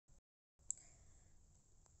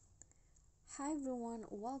Hi everyone,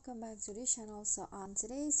 welcome back to the channel. So on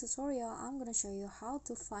today's tutorial I'm going to show you how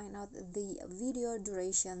to find out the video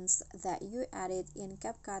durations that you added in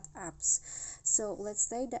CapCut apps. So let's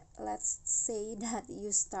say that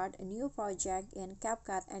you start a new project in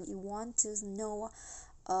CapCut and you want to know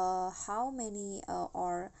how many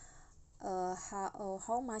or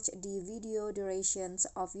how much the video durations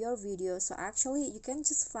of your video. So actually you can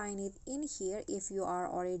just find it in here if you are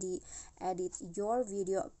already edit your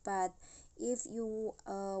video, but if you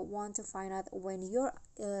want to find out when you're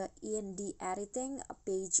in the editing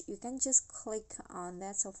page, you can just click on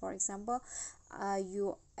that. So for example,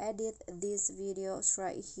 you edit these videos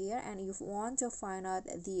right here and you want to find out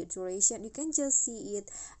the duration, you can just see it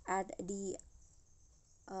at the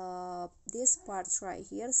this parts right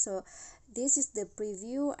here. So this is the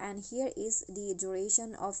preview and here is the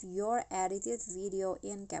duration of your edited video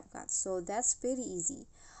in CapCut. So that's pretty easy.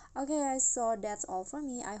 Okay guys, so that's all for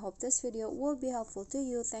me. I hope this video will be helpful to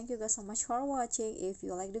you. Thank you guys so much for watching. If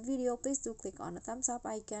you like the video, please do click on the thumbs up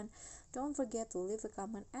icon. Don't forget to leave a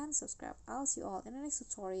comment and subscribe. I'll see you all in the next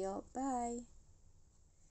tutorial. Bye.